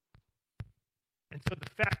And so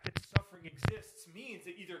the fact that suffering exists means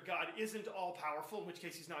that either God isn't all powerful, in which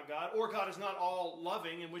case he's not God, or God is not all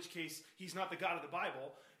loving, in which case he's not the God of the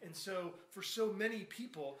Bible. And so for so many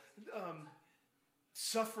people,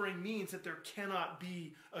 suffering means that there cannot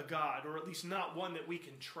be a God, or at least not one that we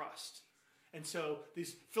can trust. And so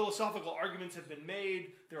these philosophical arguments have been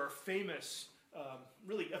made. There are famous,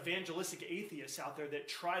 really evangelistic atheists out there that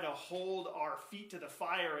try to hold our feet to the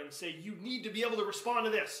fire and say, you need to be able to respond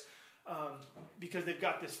to this. Because they've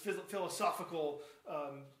got this philosophical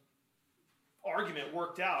argument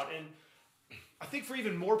worked out. And I think for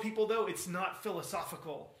even more people, though, it's not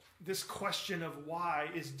philosophical. This question of why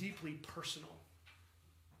is deeply personal.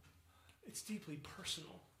 It's deeply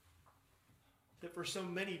personal. That for so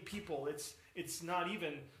many people, it's not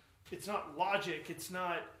logic, it's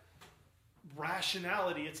not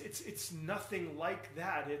rationality, it's nothing like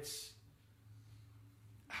that. It's,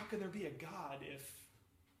 how can there be a God if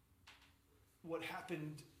what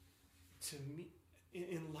happened to me,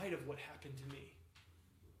 in light of what happened to me?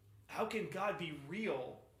 How can God be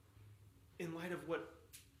real in light of what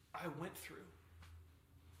I went through?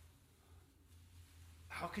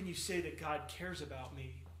 How can you say that God cares about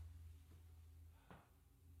me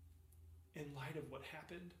in light of what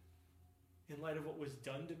happened? In light of what was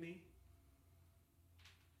done to me?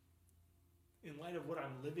 In light of what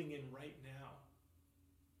I'm living in right now?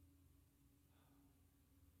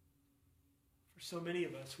 For so many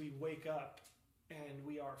of us, we wake up and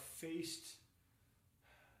we are faced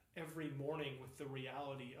every morning with the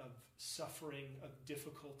reality of suffering, of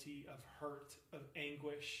difficulty, of hurt, of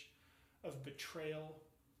anguish, of betrayal,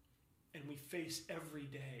 and we face every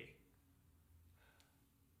day.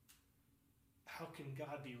 How can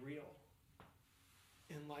God be real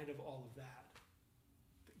in light of all of that?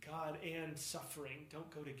 That God and suffering don't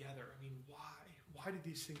go together. I mean, why? Why did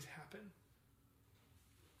these things happen?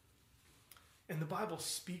 And the Bible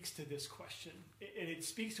speaks to this question, and it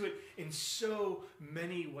speaks to it in so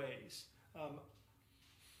many ways.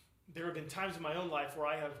 There have been times in my own life where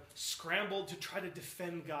I have scrambled to try to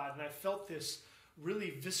defend God, and I felt this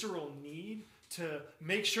really visceral need to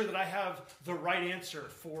make sure that I have the right answer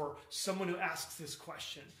for someone who asks this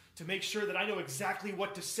question, to make sure that I know exactly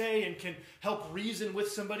what to say and can help reason with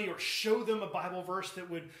somebody or show them a Bible verse that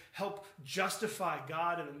would help justify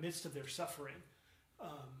God in the midst of their suffering.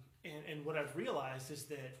 And what I've realized is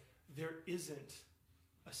that there isn't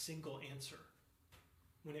a single answer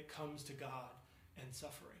when it comes to God and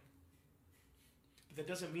suffering. But that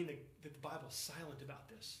doesn't mean that the Bible's silent about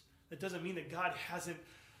this. That doesn't mean that God hasn't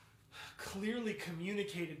clearly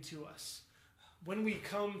communicated to us. When we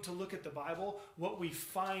come to look at the Bible, what we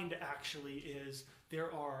find actually is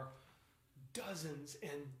there are dozens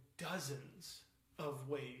and dozens of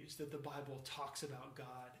ways that the Bible talks about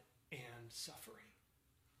God and suffering.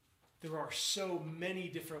 There are so many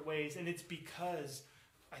different ways, and I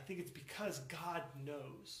think it's because God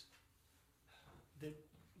knows that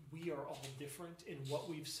we are all different in what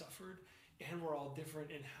we've suffered, and we're all different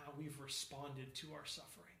in how we've responded to our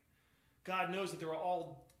suffering. God knows that there are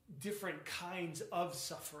all different kinds of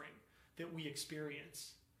suffering that we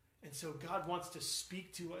experience. And so God wants to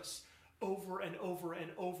speak to us over and over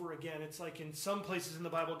and over again. It's like in some places in the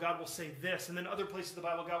Bible, God will say this, and then other places in the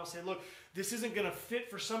Bible, God will say, look, this isn't going to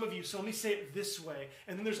fit for some of you, so let me say it this way.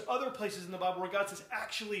 And then there's other places in the Bible where God says,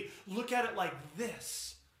 actually, look at it like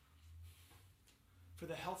this, for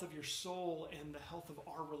the health of your soul and the health of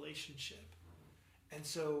our relationship. And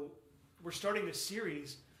so we're starting this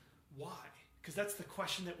series. Why? Because that's the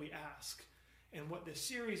question that we ask. And what this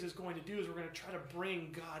series is going to do is we're going to try to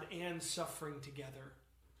bring God and suffering together,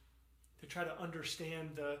 to try to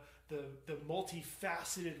understand the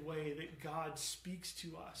multifaceted way that God speaks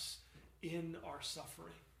to us in our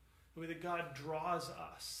suffering, the way that God draws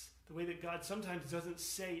us, the way that God sometimes doesn't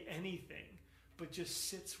say anything, but just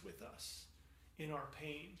sits with us in our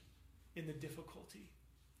pain, in the difficulty.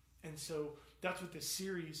 And so that's what this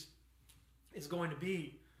series is going to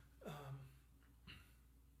be.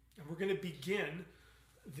 And we're going to begin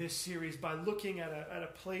this series by looking at a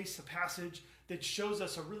passage that shows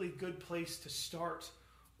us a really good place to start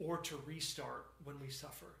or to restart when we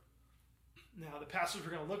suffer. Now, the passage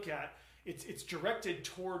we're going to look at, it's directed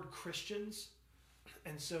toward Christians,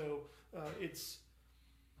 and so it's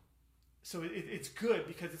good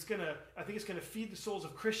because I think it's going to feed the souls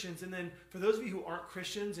of Christians. And then for those of you who aren't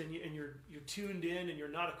Christians and you're tuned in and you're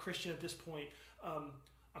not a Christian at this point,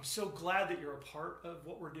 I'm so glad that you're a part of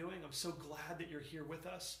what we're doing. I'm so glad that you're here with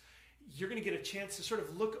us. You're going to get a chance to sort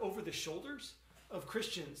of look over the shoulders of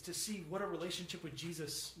Christians to see what a relationship with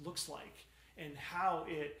Jesus looks like and how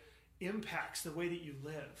it impacts the way that you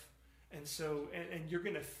live. And so, and you're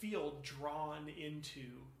going to feel drawn into,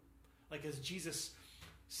 like as Jesus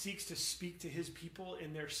seeks to speak to his people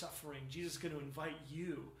in their suffering, Jesus is going to invite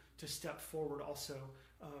you to step forward also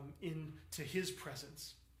into his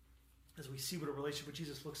presence as we see what a relationship with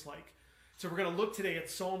Jesus looks like. So we're going to look today at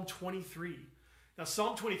Psalm 23. Now,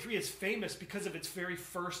 Psalm 23 is famous because of its very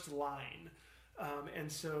first line.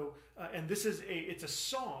 And this is it's a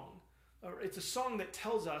song. It's a song that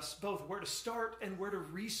tells us both where to start and where to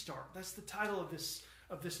restart. That's the title of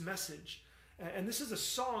this message. And this is a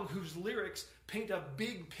song whose lyrics paint a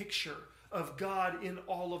big picture of God in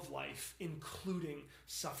all of life, including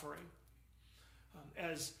suffering.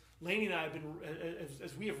 As Lainey and I have been,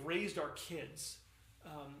 as we have raised our kids,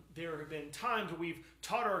 there have been times where we've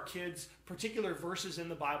taught our kids particular verses in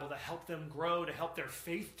the Bible to help them grow, to help their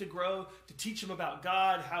faith to grow, to teach them about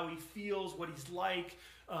God, how he feels, what he's like,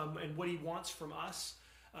 and what he wants from us.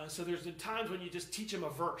 So there's been times when you just teach them a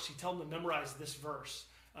verse. You tell them to memorize this verse,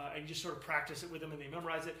 and you just sort of practice it with them and they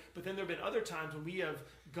memorize it. But then there have been other times when we have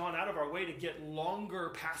gone out of our way to get longer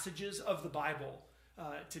passages of the Bible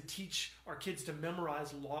to teach our kids to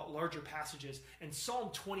memorize larger passages. And Psalm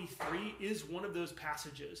 23 is one of those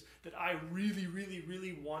passages that I really, really,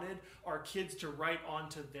 really wanted our kids to write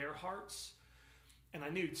onto their hearts. And I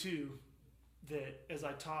knew, too, that as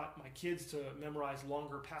I taught my kids to memorize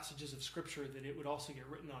longer passages of Scripture, that it would also get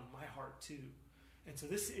written on my heart, too. And so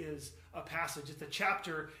this is a passage. It's a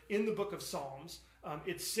chapter in the book of Psalms.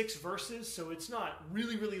 It's 6 verses, so it's not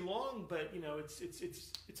really, really long, but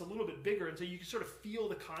it's a little bit bigger, and so you can sort of feel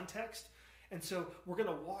the context. And so we're going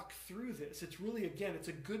to walk through this. It's really, again, it's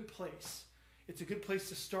a good place. It's a good place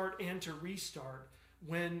to start and to restart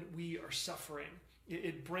when we are suffering.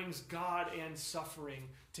 It brings God and suffering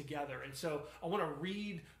together. And so I want to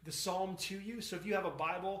read the psalm to you. So if you have a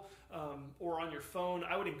Bible or on your phone,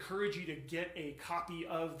 I would encourage you to get a copy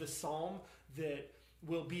of the psalm that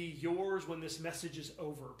will be yours when this message is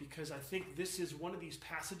over, because I think this is one of these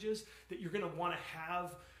passages that you're going to want to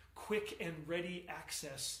have quick and ready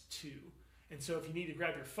access to. And so if you need to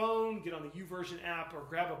grab your phone, get on the YouVersion app, or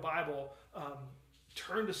grab a Bible,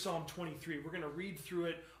 turn to Psalm 23. We're going to read through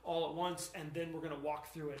it all at once, and then we're going to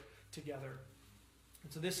walk through it together.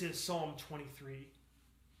 And so this is Psalm 23.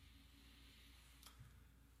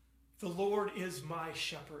 The Lord is my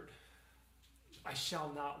shepherd. I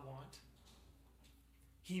shall not want.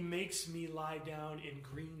 He makes me lie down in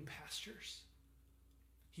green pastures.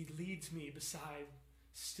 He leads me beside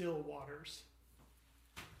still waters.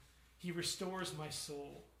 He restores my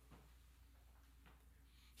soul.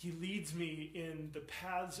 He leads me in the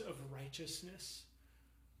paths of righteousness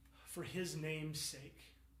for his name's sake.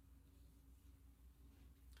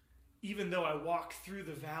 Even though I walk through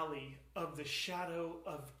the valley of the shadow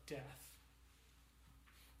of death,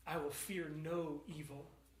 I will fear no evil,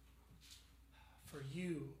 for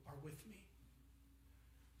you are with me.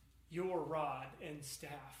 Your rod and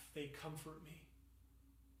staff, they comfort me.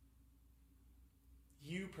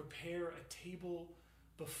 You prepare a table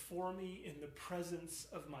before me in the presence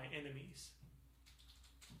of my enemies.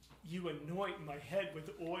 You anoint my head with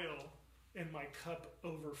oil, and my cup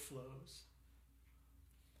overflows.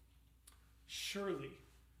 Surely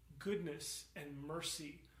goodness and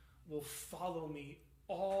mercy will follow me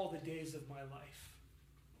all the days of my life,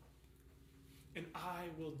 and I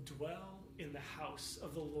will dwell in the house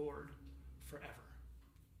of the Lord forever.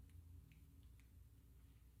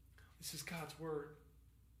 This is God's word.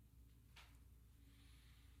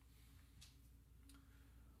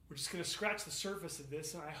 We're just going to scratch the surface of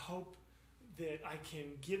this, and I hope that I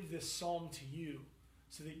can give this psalm to you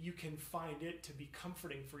so that you can find it to be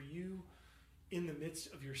comforting for you in the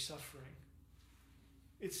midst of your suffering.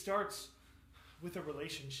 It starts with a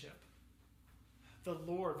relationship. The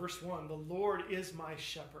Lord, verse 1, the Lord is my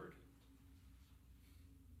shepherd.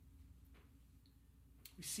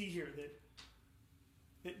 We see here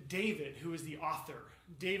that David, who is the author,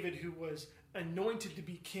 David who was anointed to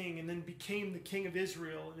be king and then became the king of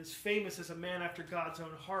Israel and is famous as a man after God's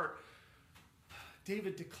own heart,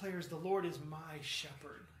 David declares, the Lord is my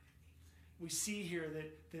shepherd. We see here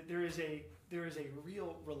that there is a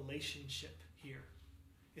real relationship here.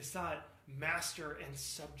 It's not master and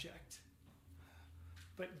subject,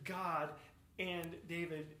 but God and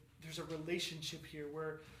David, there's a relationship here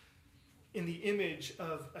where, in the image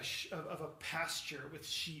of a pasture with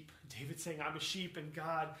sheep, David's saying, I'm a sheep and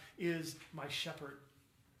God is my shepherd.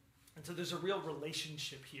 And so there's a real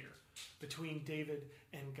relationship here between David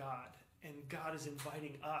and God. And God is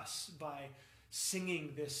inviting us by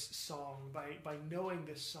singing this song, by knowing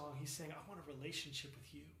this song. He's saying, I want a relationship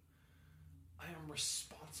with you. I am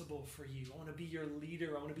responsible for you. I want to be your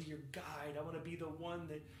leader. I want to be your guide. I want to be the one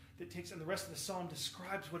that takes, and the rest of the psalm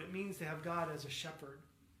describes what it means to have God as a shepherd.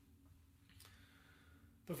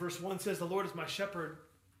 But verse 1 says, the Lord is my shepherd,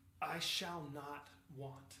 I shall not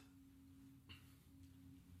want.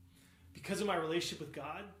 Because of my relationship with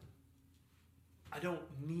God, I don't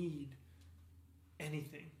need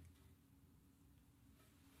anything.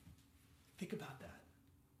 Think about that.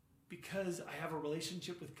 Because I have a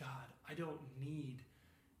relationship with God, I don't need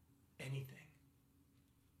anything.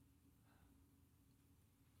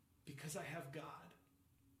 Because I have God,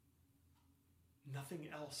 nothing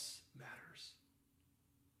else matters.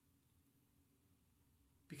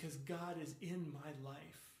 Because God is in my life.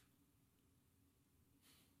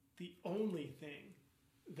 The only thing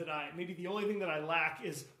that the only thing that I lack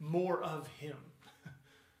is more of him.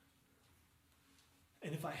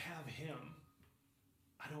 And if I have him,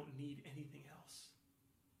 I don't need anything else.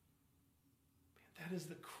 Man, that is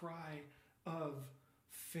the cry of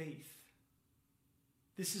faith.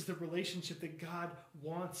 This is the relationship that God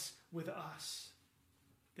wants with us.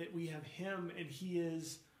 That we have him and he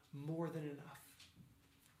is more than enough.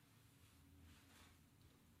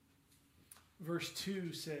 Verse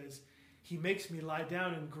 2 says, he makes me lie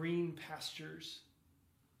down in green pastures.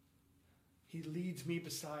 He leads me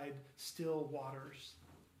beside still waters.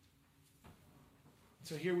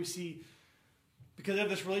 So here we see, because I have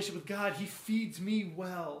this relationship with God, he feeds me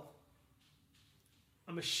well.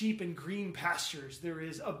 I'm a sheep in green pastures. There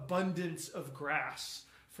is abundance of grass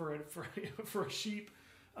for a sheep.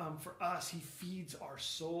 For us, he feeds our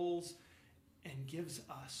souls and gives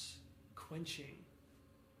us quenching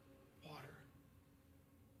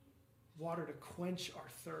water to quench our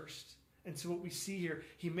thirst. And so what we see here,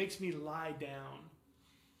 he makes me lie down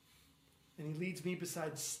and he leads me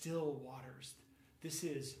beside still waters. This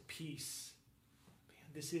is peace. Man,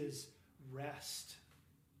 this is rest.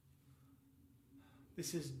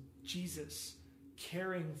 This is Jesus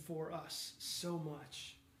caring for us so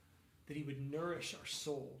much that he would nourish our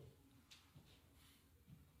soul.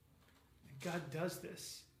 And God does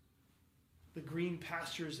this. The green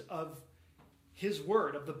pastures of his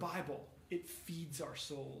word, of the Bible, it feeds our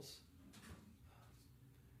souls.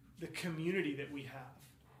 The community that we have,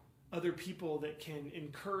 other people that can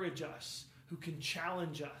encourage us, who can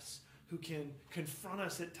challenge us, who can confront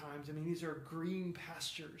us at times. I mean, these are green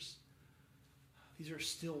pastures. These are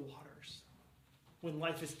still waters. When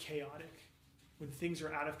life is chaotic, when things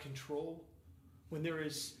are out of control, when there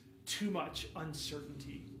is too much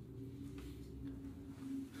uncertainty,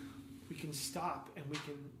 we can stop and we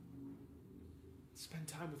can spend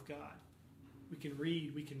time with God. We can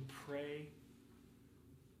read, we can pray.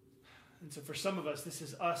 And so for some of us, this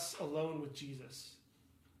is us alone with Jesus.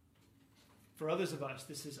 For others of us,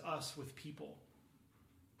 this is us with people.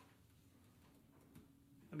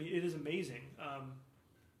 I mean, it is amazing.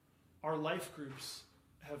 Our life groups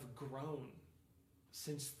have grown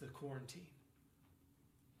since the quarantine.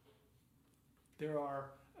 There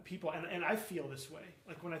are people, and I feel this way.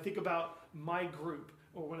 Like when I think about my group,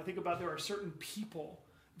 or when I think about there are certain people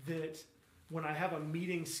that when I have a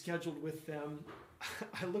meeting scheduled with them,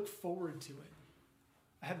 I look forward to it.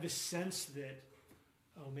 I have this sense that,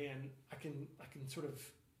 oh man, I can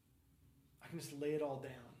just lay it all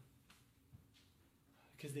down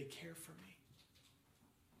because they care for me.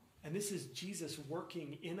 And this is Jesus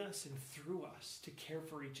working in us and through us to care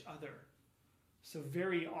for each other. So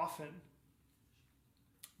very often,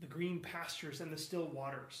 the green pastures and the still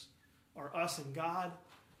waters are us and God,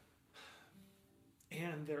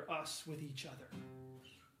 and they're us with each other.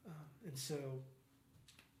 And so,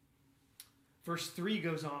 verse 3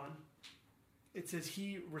 goes on. It says,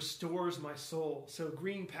 he restores my soul. So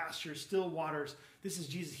green pastures, still waters. This is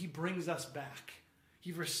Jesus. He brings us back.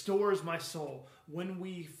 He restores my soul. When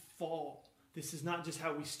we fall, this is not just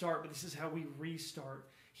how we start, but this is how we restart.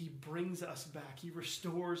 He brings us back. He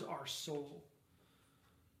restores our soul.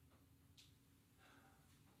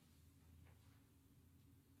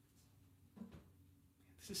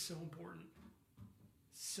 This is so important.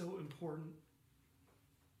 So important.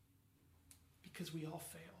 Because we all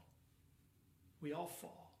fail. We all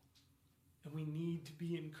fall. And we need to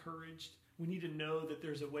be encouraged. We need to know that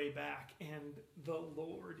there's a way back. And the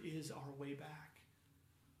Lord is our way back.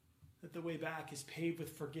 That the way back is paved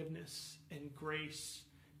with forgiveness and grace,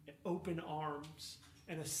 and open arms,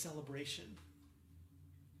 and a celebration.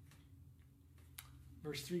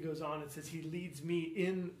 Verse 3 goes on, it says, he leads me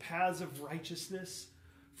in paths of righteousness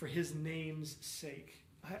for his name's sake.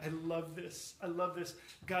 I love this. I love this.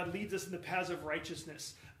 God leads us in the paths of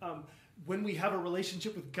righteousness. When we have a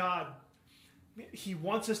relationship with God, He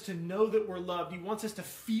wants us to know that we're loved. He wants us to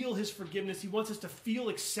feel his forgiveness. He wants us to feel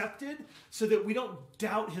accepted so that we don't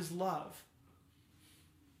doubt his love.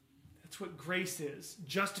 That's what grace is.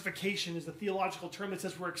 Justification is the theological term that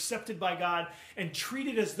says we're accepted by God and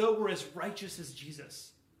treated as though we're as righteous as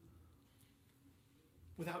Jesus,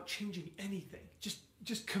 without changing anything.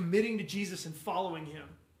 Just committing to Jesus and following him.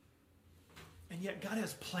 And yet God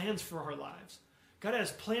has plans for our lives. God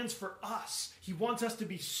has plans for us. He wants us to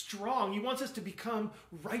be strong. He wants us to become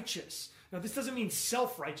righteous. Now, this doesn't mean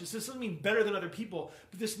self-righteous. This doesn't mean better than other people.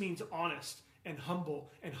 But this means honest and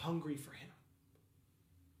humble and hungry for him.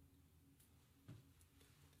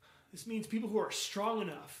 This means people who are strong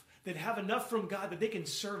enough, that have enough from God that they can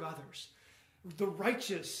serve others. The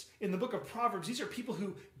righteous in the book of Proverbs, these are people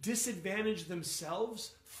who disadvantage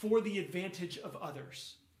themselves for the advantage of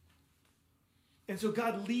others. And so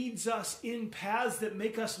God leads us in paths that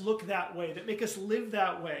make us look that way, that make us live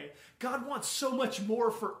that way. God wants so much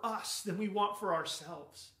more for us than we want for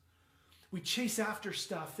ourselves. We chase after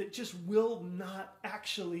stuff that just will not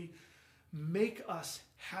actually make us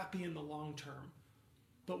happy in the long term.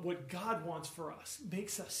 But what God wants for us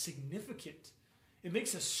makes us significant. It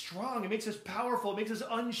makes us strong. It makes us powerful. It makes us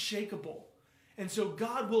unshakable. And so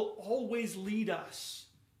God will always lead us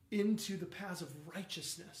into the paths of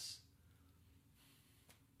righteousness.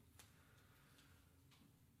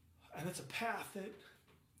 And it's a path that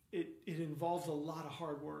it involves a lot of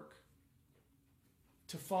hard work.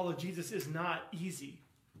 To follow Jesus is not easy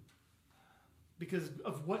because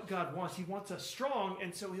of what God wants. He wants us strong,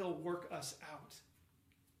 and so he'll work us out.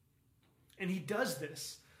 And he does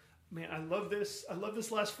this. Man, I love this. I love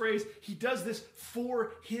this last phrase. He does this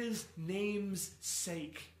for his name's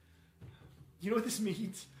sake. You know what this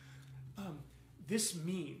means? This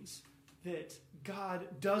means that God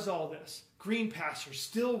does all this. Green pastures,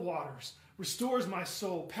 still waters, restores my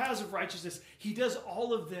soul, paths of righteousness. He does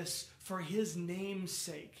all of this for his name's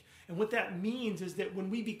sake. And what that means is that when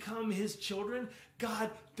we become his children, God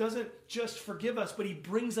doesn't just forgive us, but he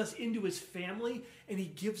brings us into his family and he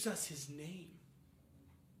gives us his name.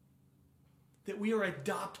 That we are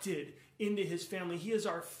adopted into his family. He is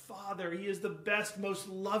our Father. He is the best, most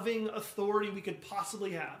loving authority we could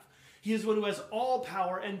possibly have. He is one who has all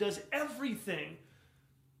power and does everything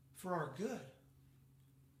for our good.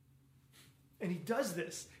 And he does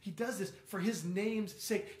this. He does this for his name's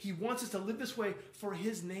sake. He wants us to live this way for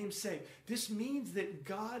his name's sake. This means that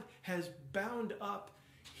God has bound up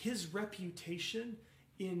his reputation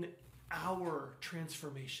in our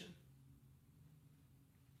transformation.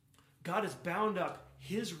 God has bound up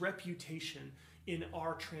his reputation in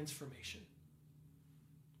our transformation.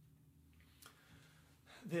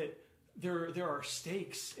 That there are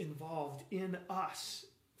stakes involved in us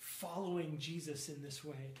following Jesus in this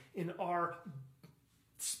way, in our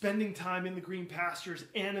spending time in the green pastures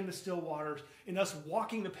and in the still waters, in us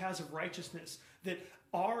walking the paths of righteousness, that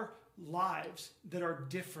our lives that are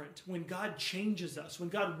different, when God changes us, when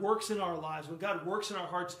God works in our lives, when God works in our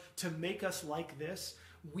hearts to make us like this,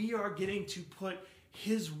 we are getting to put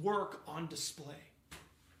his work on display.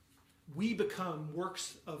 We become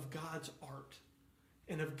works of God's art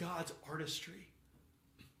and of God's artistry.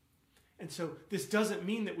 And so this doesn't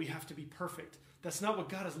mean that we have to be perfect. That's not what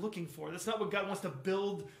God is looking for. That's not what God wants to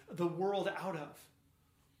build the world out of.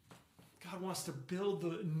 God wants to build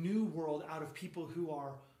the new world out of people who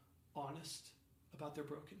are honest about their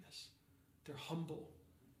brokenness. They're humble,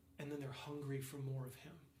 and then they're hungry for more of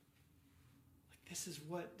him. This is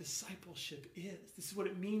what discipleship is. This is what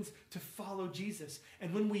it means to follow Jesus.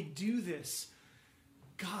 And when we do this,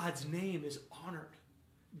 God's name is honored.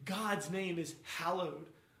 God's name is hallowed.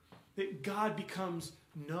 That God becomes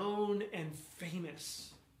known and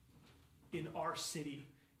famous in our city,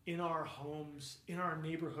 in our homes, in our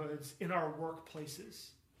neighborhoods, in our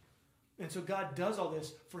workplaces. And so God does all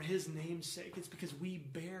this for his name's sake. It's because we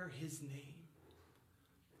bear his name.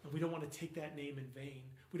 And we don't want to take that name in vain.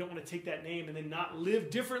 We don't want to take that name and then not live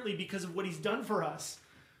differently because of what he's done for us.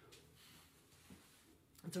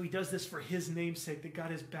 And so he does this for his name's sake, that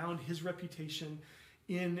God has bound his reputation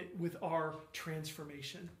in with our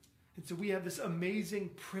transformation. And so we have this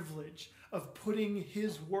amazing privilege of putting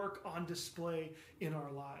his work on display in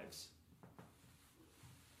our lives.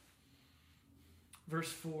 Verse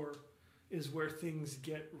 4 is where things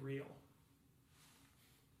get real.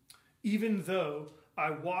 Even though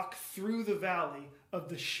I walk through the valley of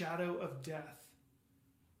the shadow of death,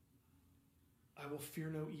 I will fear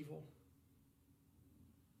no evil.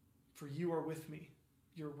 For you are with me.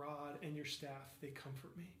 Your rod and your staff, they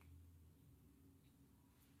comfort me.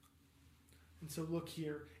 And so look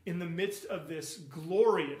here, in the midst of this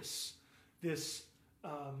glorious, this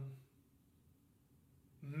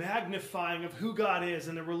magnifying of who God is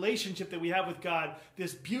and the relationship that we have with God,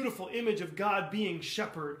 this beautiful image of God being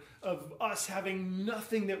shepherd, of us having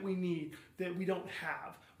nothing that we need that we don't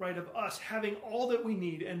have, right? Of us having all that we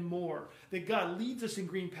need and more, that God leads us in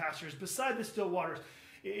green pastures beside the still waters.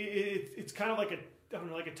 It's kind of like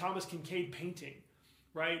a Thomas Kincaid painting,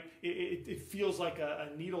 right? It feels like a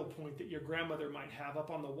needle point that your grandmother might have up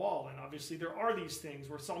on the wall. And obviously there are these things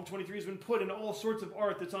where Psalm 23 has been put in all sorts of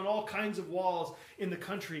art that's on all kinds of walls in the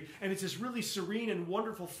country. And it's this really serene and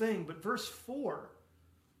wonderful thing. But verse 4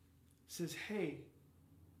 says, hey,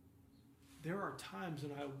 there are times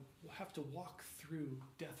when I will have to walk through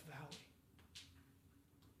Death Valley.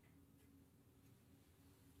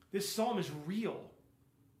 This psalm is real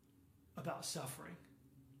about suffering.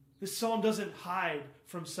 This psalm doesn't hide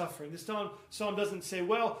from suffering. This psalm doesn't say,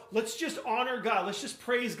 well, let's just honor God. Let's just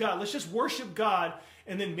praise God. Let's just worship God.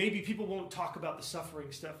 And then maybe people won't talk about the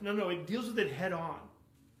suffering stuff. No, it deals with it head on.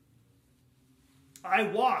 I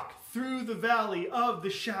walk through the valley of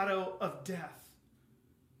the shadow of death.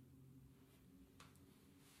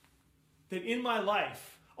 That in my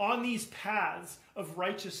life, on these paths of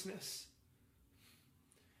righteousness,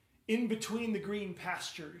 in between the green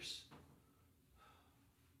pastures,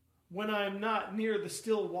 when I am not near the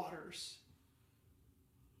still waters,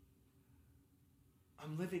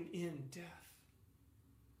 I'm living in death.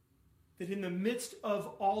 That in the midst of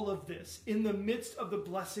all of this, in the midst of the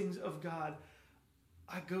blessings of God,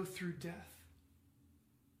 I go through death.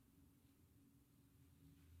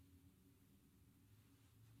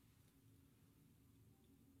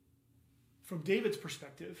 From David's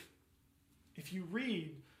perspective, if you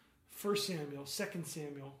read 1 Samuel, 2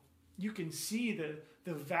 Samuel, you can see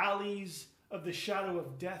the valleys of the shadow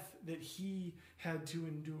of death that he had to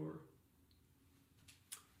endure.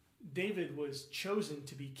 David was chosen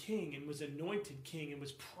to be king and was anointed king and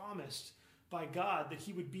was promised by God that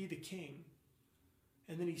he would be the king.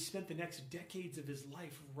 And then he spent the next decades of his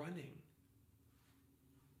life running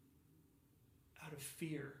out of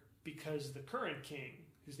fear because the current king,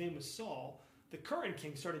 whose name was Saul, the current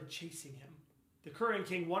king started chasing him. The current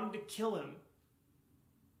king wanted to kill him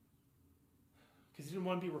because he didn't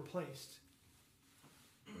want to be replaced.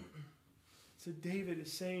 So David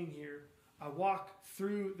is saying here, I walk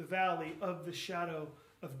through the valley of the shadow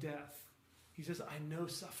of death. He says, I know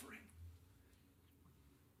suffering.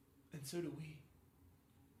 And so do we.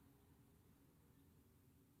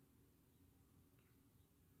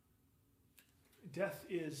 Death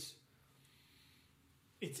it's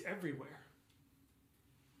everywhere.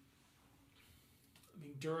 I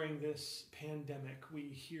mean, during this pandemic, we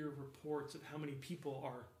hear reports of how many people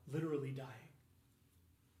are literally dying.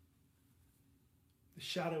 The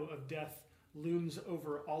shadow of death looms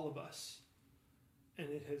over all of us, and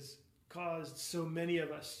it has caused so many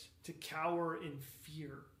of us to cower in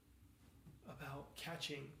fear about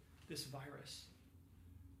catching this virus.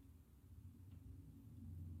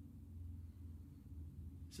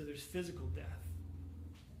 So there's physical death.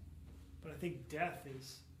 But I think death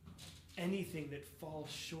is anything that falls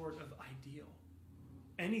short of ideal.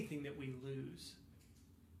 Anything that we lose.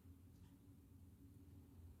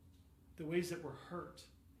 The ways that we're hurt.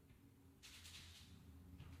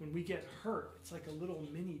 When we get hurt, it's like a little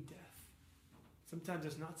mini death. Sometimes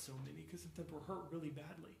it's not so mini because sometimes we're hurt really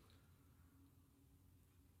badly.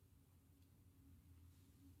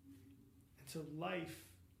 And so life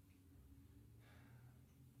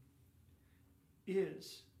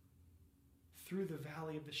is through the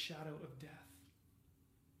valley of the shadow of death.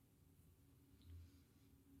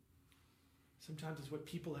 Sometimes it's what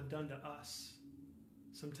people have done to us.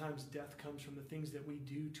 Sometimes death comes from the things that we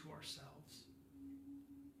do to ourselves.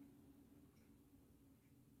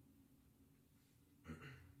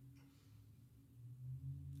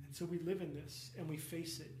 And so we live in this, and we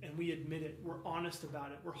face it, and we admit it. We're honest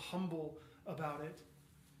about it. We're humble about it.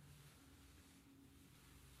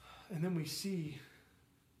 And then we see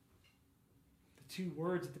the two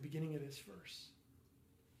words at the beginning of this verse.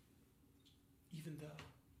 Even though.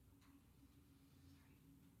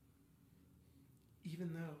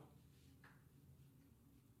 Even though.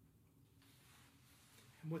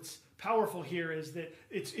 And what's powerful here is that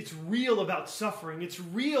it's real about suffering. It's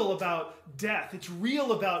real about death. It's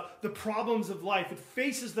real about the problems of life. It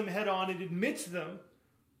faces them head on. It admits them.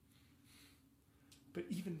 But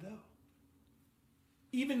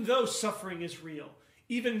even though suffering is real,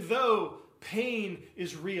 even though pain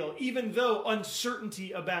is real, even though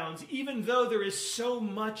uncertainty abounds, even though there is so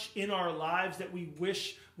much in our lives that we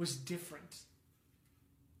wish was different,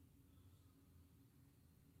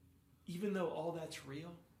 even though all that's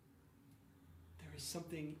real, there is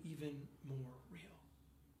something even more real.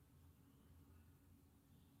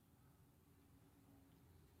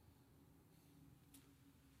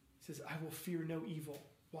 He says, I will fear no evil.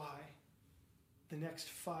 Why? The next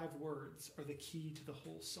 5 words are the key to the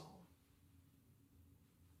whole psalm.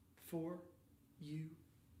 For you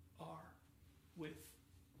are with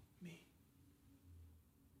me.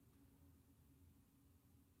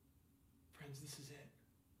 Friends, this is it.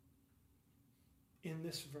 In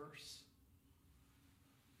this verse,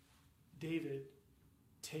 David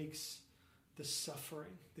takes the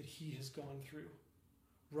suffering that he has gone through,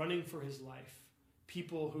 running for his life,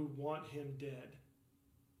 people who want him dead.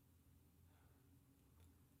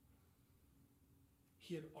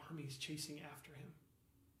 He had armies chasing after him.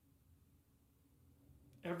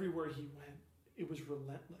 Everywhere he went, it was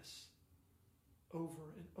relentless.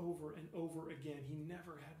 Over and over and over again. He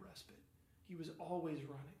never had respite. He was always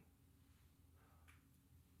running.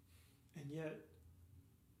 And yet,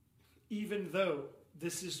 even though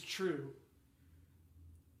this is true,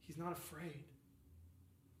 he's not afraid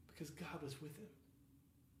because God was with him.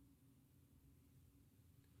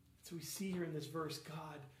 So we see here in this verse,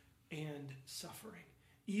 God and suffering.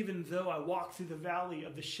 Even though I walk through the valley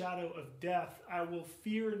of the shadow of death, I will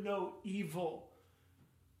fear no evil,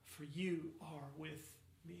 for you are with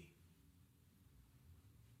me.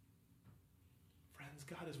 Friends,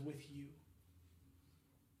 God is with you.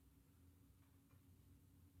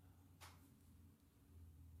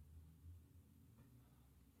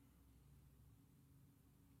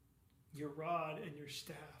 Your rod and your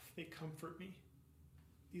staff, they comfort me.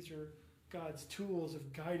 These are God's tools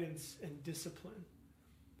of guidance and discipline.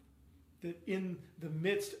 That in the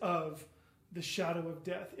midst of the shadow of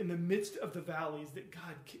death, in the midst of the valleys, that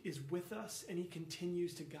God is with us and he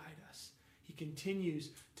continues to guide us. He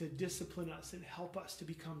continues to discipline us and help us to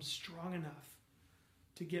become strong enough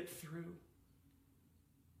to get through.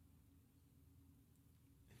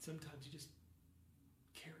 And sometimes he just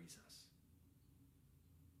carries us.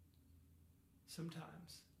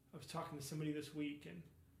 Sometimes. I was talking to somebody this week and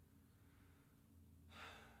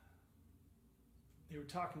they were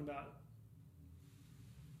talking about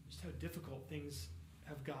just how difficult things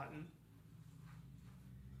have gotten.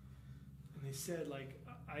 And they said, like,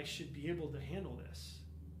 I should be able to handle this.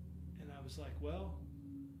 And I was like, well,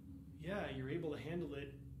 yeah, you're able to handle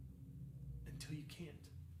it until you can't.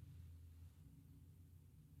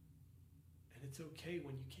 And it's okay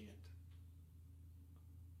when you can't.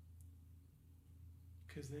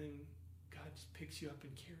 Because then God just picks you up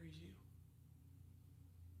and carries you.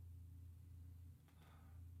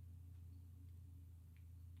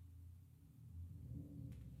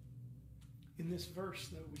 In this verse,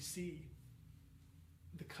 though, we see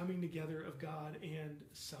the coming together of God and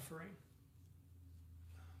suffering.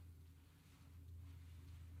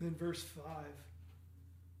 Then verse 5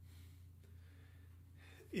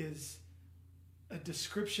 is a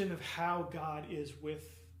description of how God is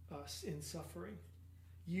with us in suffering.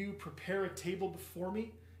 You prepare a table before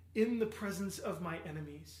me in the presence of my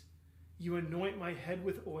enemies. You anoint my head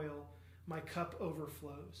with oil. My cup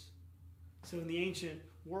overflows. So in the ancient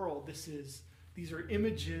world, these are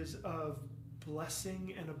images of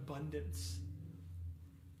blessing and abundance.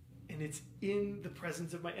 And it's in the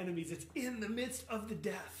presence of my enemies. It's in the midst of the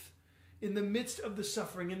death, in the midst of the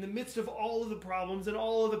suffering, in the midst of all of the problems and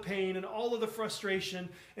all of the pain and all of the frustration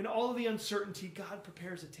and all of the uncertainty. God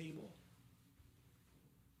prepares a table.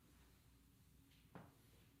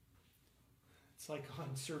 It's like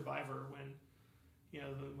on Survivor when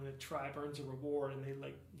a tribe earns a reward and they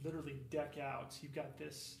like literally deck out. So you've got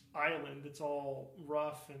this island that's all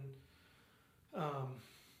rough and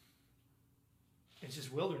it's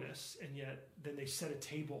just wilderness, and yet then they set a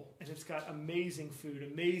table and it's got amazing food,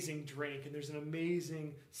 amazing drink, and there's an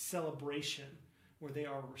amazing celebration where they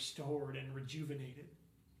are restored and rejuvenated.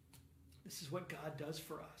 This is what God does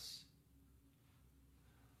for us.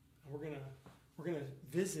 And we're gonna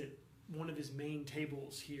visit one of his main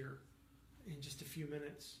tables here in just a few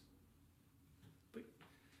minutes. But it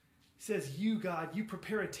says, you, God, you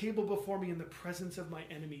prepare a table before me in the presence of my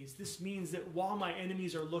enemies. This means that while my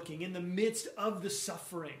enemies are looking, in the midst of the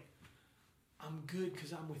suffering, I'm good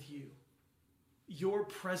because I'm with you. Your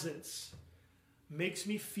presence makes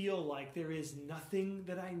me feel like there is nothing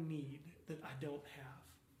that I need that I don't have.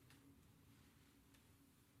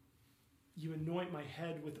 You anoint my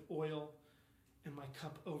head with oil and my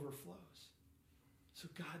cup overflows. So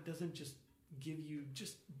God doesn't just give you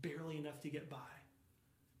just barely enough to get by.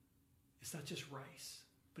 It's not just rice,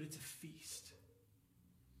 but it's a feast.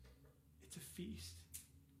 It's a feast.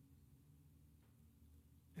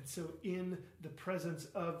 And so in the presence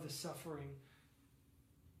of the suffering,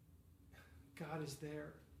 God is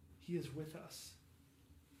there. He is with us.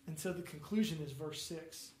 And so the conclusion is verse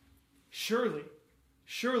 6. Surely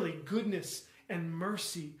goodness and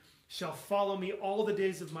mercy shall follow me all the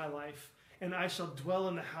days of my life, and I shall dwell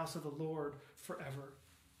in the house of the Lord forever.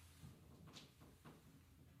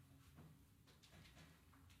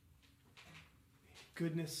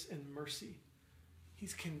 Goodness and mercy.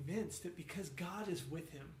 He's convinced that because God is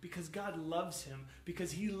with him, because God loves him,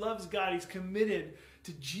 because he loves God, he's committed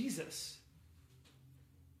to Jesus.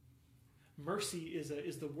 Mercy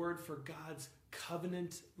is the word for God's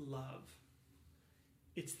covenant love.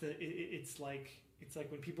 It's like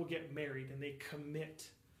when people get married and they commit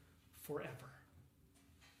forever.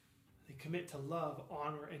 They commit to love,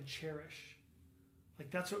 honor, and cherish. Like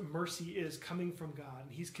that's what mercy is, coming from God.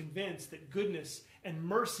 And he's convinced that goodness and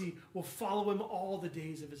mercy will follow him all the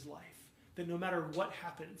days of his life. That no matter what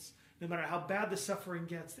happens, no matter how bad the suffering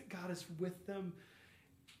gets, that God is with them.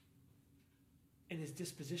 And his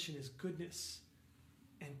disposition is goodness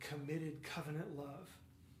and committed covenant love.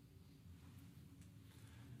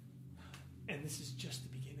 And this is just the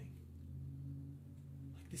beginning.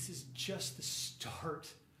 Like this is just the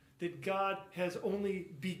start. That God has only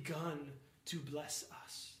begun to bless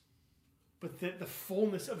us. But that the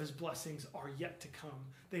fullness of his blessings are yet to come.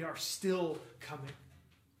 They are still coming.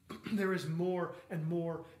 There is more and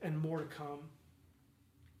more and more to come.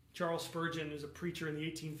 Charles Spurgeon, as a preacher in the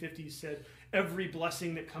 1850s, said, every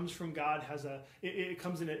blessing that comes from God it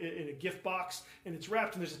comes in a gift box, and it's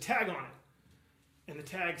wrapped, and there's a tag on it. And the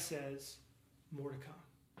tag says, more to come.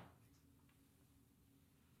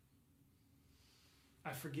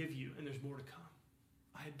 I forgive you, and there's more to come.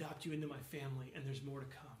 I adopt you into my family, and there's more to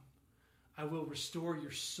come. I will restore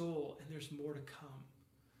your soul, and there's more to come.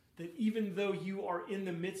 That even though you are in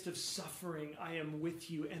the midst of suffering, I am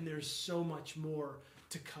with you, and there's so much more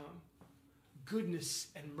to come. Goodness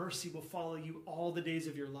and mercy will follow you all the days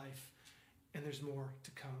of your life, and there's more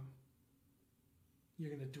to come.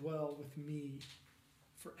 You're going to dwell with me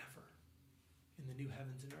forever in the new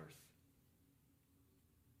heavens and earth.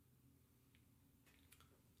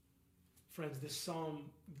 Friends, this psalm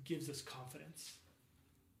gives us confidence.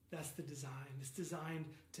 That's the design. It's designed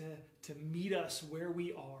to meet us where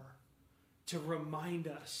we are, to remind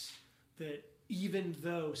us that even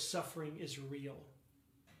though suffering is real,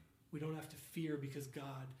 we don't have to fear because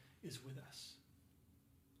God is with us.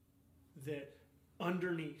 That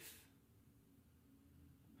underneath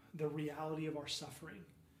the reality of our suffering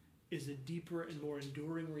is a deeper and more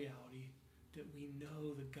enduring reality that we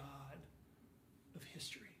know the God of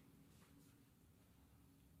history.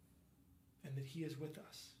 And that he is with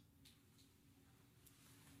us.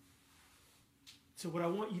 So what I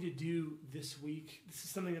want you to do this week, this is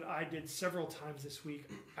something that I did several times this week.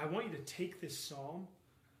 I want you to take this psalm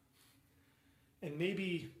and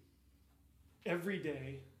maybe every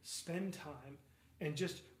day spend time and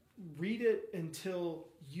just read it until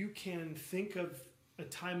you can think of a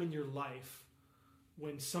time in your life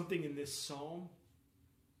when something in this psalm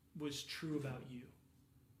was true about you,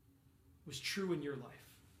 was true in your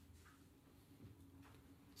life.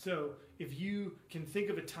 So if you can think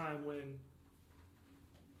of a time when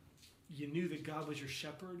you knew that God was your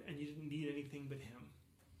shepherd and you didn't need anything but him,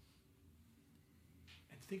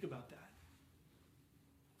 and think about that.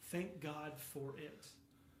 Thank God for it.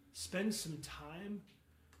 Spend some time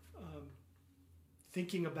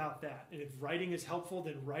thinking about that. And if writing is helpful,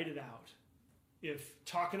 then write it out. If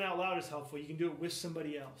talking out loud is helpful, you can do it with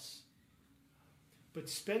somebody else. But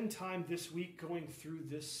spend time this week going through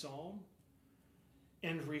this psalm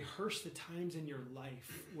and rehearse the times in your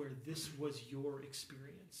life where this was your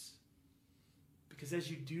experience. Because as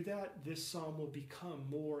you do that, this psalm will become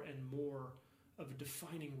more and more of a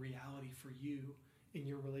defining reality for you in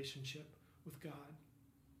your relationship with God.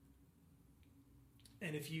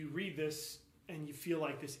 And if you read this and you feel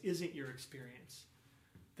like this isn't your experience,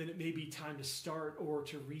 then it may be time to start or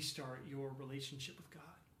to restart your relationship with God.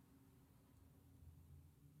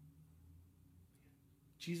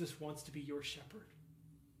 Jesus wants to be your shepherd.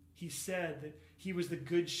 He said that he was the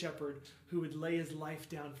good shepherd who would lay his life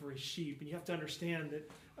down for his sheep. And you have to understand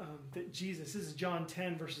that Jesus, this is John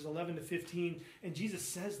 10, verses 11 to 15, and Jesus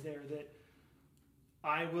says there that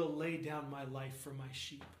I will lay down my life for my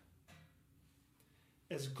sheep.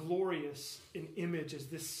 As glorious an image as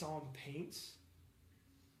this psalm paints,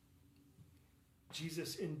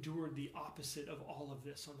 Jesus endured the opposite of all of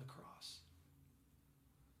this on the cross.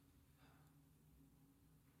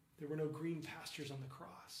 There were no green pastures on the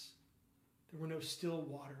cross. There were no still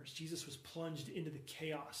waters. Jesus was plunged into the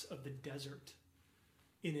chaos of the desert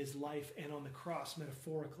in his life and on the cross,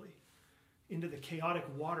 metaphorically. Into the chaotic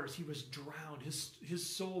waters, he was drowned. His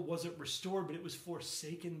soul wasn't restored, but it was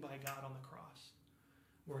forsaken by God on the cross,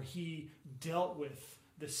 where he dealt with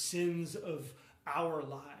the sins of our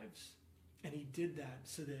lives And he did that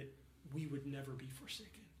so that we would never be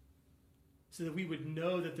forsaken. So that we would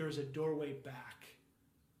know that there's a doorway back.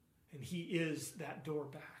 And he is that door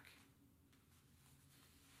back.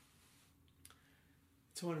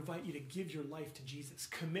 So I invite you to give your life to Jesus.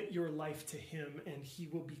 Commit your life to him, and he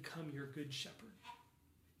will become your good shepherd.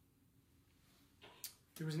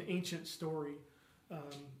 There was an ancient story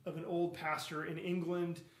of an old pastor in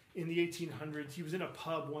England in the 1800s. He was in a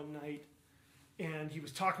pub one night, and he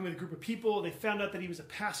was talking with a group of people. They found out that he was a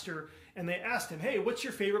pastor, and they asked him, hey, what's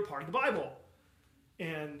your favorite part of the Bible?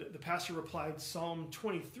 And the pastor replied, Psalm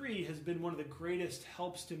 23 has been one of the greatest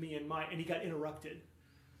helps to me in my... And he got interrupted.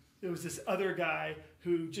 There was this other guy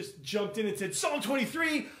who just jumped in and said, Psalm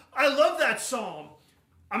 23, I love that psalm.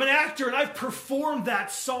 I'm an actor, and I've performed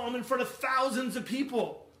that psalm in front of thousands of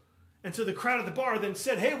people. And so the crowd at the bar then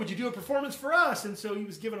said, hey, would you do a performance for us? And so he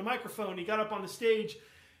was given a microphone. He got up on the stage,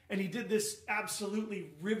 and he did this absolutely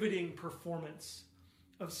riveting performance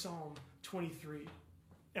of Psalm 23.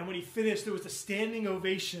 And when he finished, there was a standing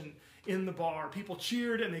ovation in the bar. People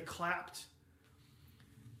cheered and they clapped.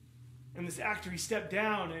 And this actor, he stepped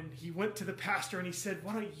down and he went to the pastor and he said,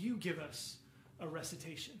 why don't you give us a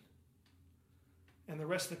recitation? And the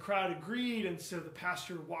rest of the crowd agreed, and so the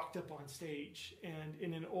pastor walked up on stage, and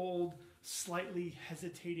in an old, slightly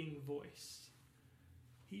hesitating voice,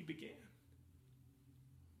 he began.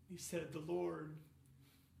 He said, the Lord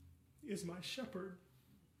is my shepherd.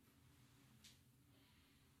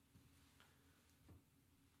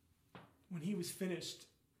 When he was finished,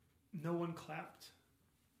 no one clapped.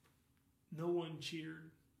 No one cheered.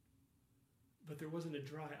 But there wasn't a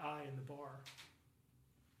dry eye in the bar.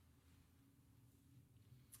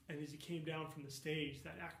 And as he came down from the stage,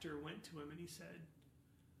 that actor went to him and he said,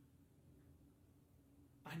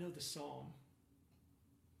 I know the psalm,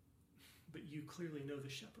 but you clearly know the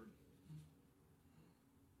shepherd.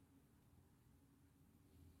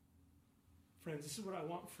 Friends, this is what I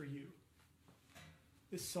want for you.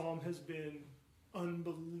 This psalm has been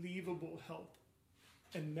unbelievable help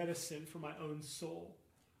and medicine for my own soul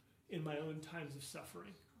in my own times of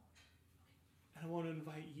suffering. And I want to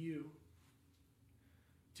invite you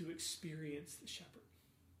to experience the shepherd,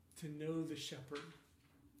 to know the shepherd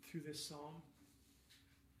through this psalm.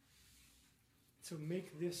 So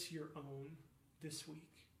make this your own this week.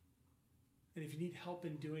 And if you need help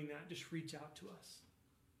in doing that, just reach out to us.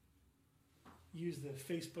 Use the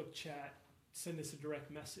Facebook chat. Send us a direct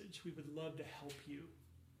message. We would love to help you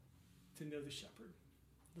to know the shepherd.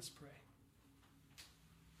 Let's pray.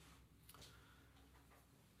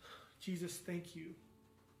 Jesus, thank you.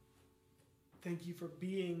 Thank you for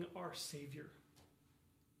being our Savior,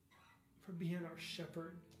 for being our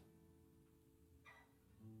shepherd.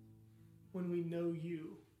 When we know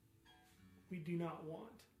you, we do not want.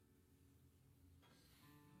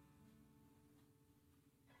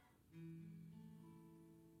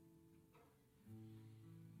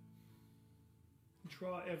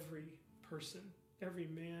 Draw every person, every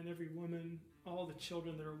man, every woman, all the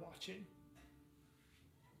children that are watching.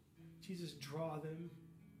 Jesus, draw them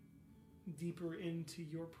deeper into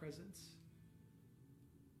your presence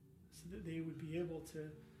so that they would be able to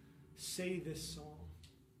say this psalm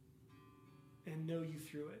and know you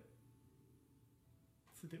through it,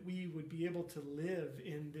 so that we would be able to live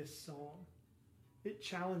in this psalm. It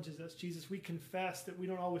challenges us. Jesus, we confess that we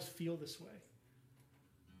don't always feel this way.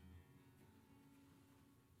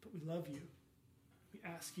 But we love you. We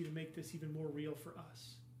ask you to make this even more real for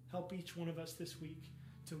us. Help each one of us this week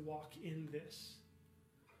to walk in this.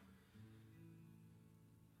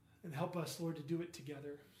 And help us, Lord, to do it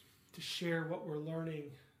together, to share what we're learning,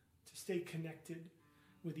 to stay connected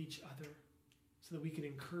with each other so that we can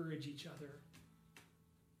encourage each other.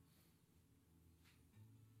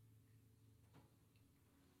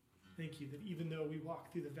 Thank you that even though we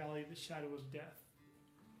walk through the valley of the shadow of death,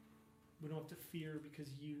 we don't have to fear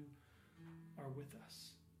because you are with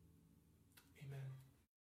us.